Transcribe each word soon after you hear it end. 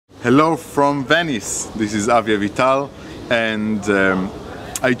Hello from Venice. This is Avi Avital, and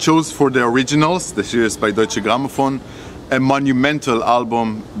I chose for the originals, the series by Deutsche Grammophon, a monumental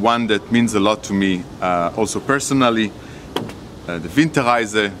album, one that means a lot to me, also personally. The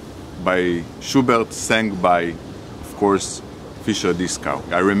Winterreise by Schubert, sang by, of course,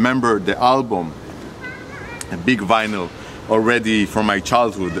 Fischer-Dieskau. I remember the album, a big vinyl, already from my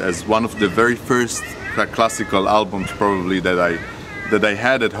childhood as one of the very first classical albums probably that I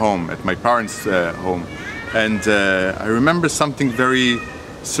had at home, at my parents' home. And I remember something very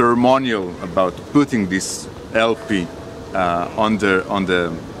ceremonial about putting this LP on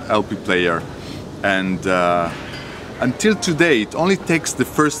the LP player. And until today, it only takes the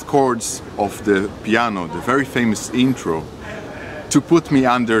first chords of the piano, the very famous intro, to put me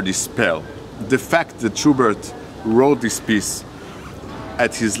under this spell. The fact that Schubert wrote this piece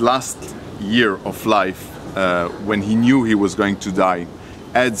at his last year of life, when he knew he was going to die,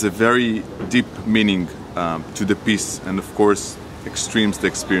 adds a very deep meaning to the piece, and of course extremes the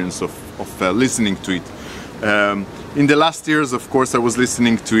experience of listening to it. In the last years, of course, I was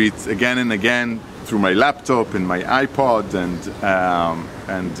listening to it again and again through my laptop and my iPod and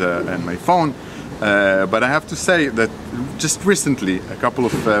my phone. But I have to say that just recently, a couple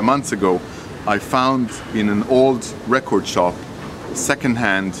of months ago, I found in an old record shop,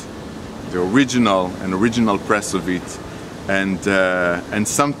 secondhand, the original press of it, and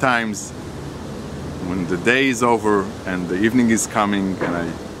sometimes when the day is over and the evening is coming and I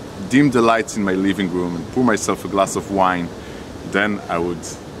dim the lights in my living room and pour myself a glass of wine, then I would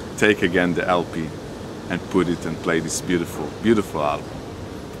take again the LP and put it and play this beautiful, beautiful album.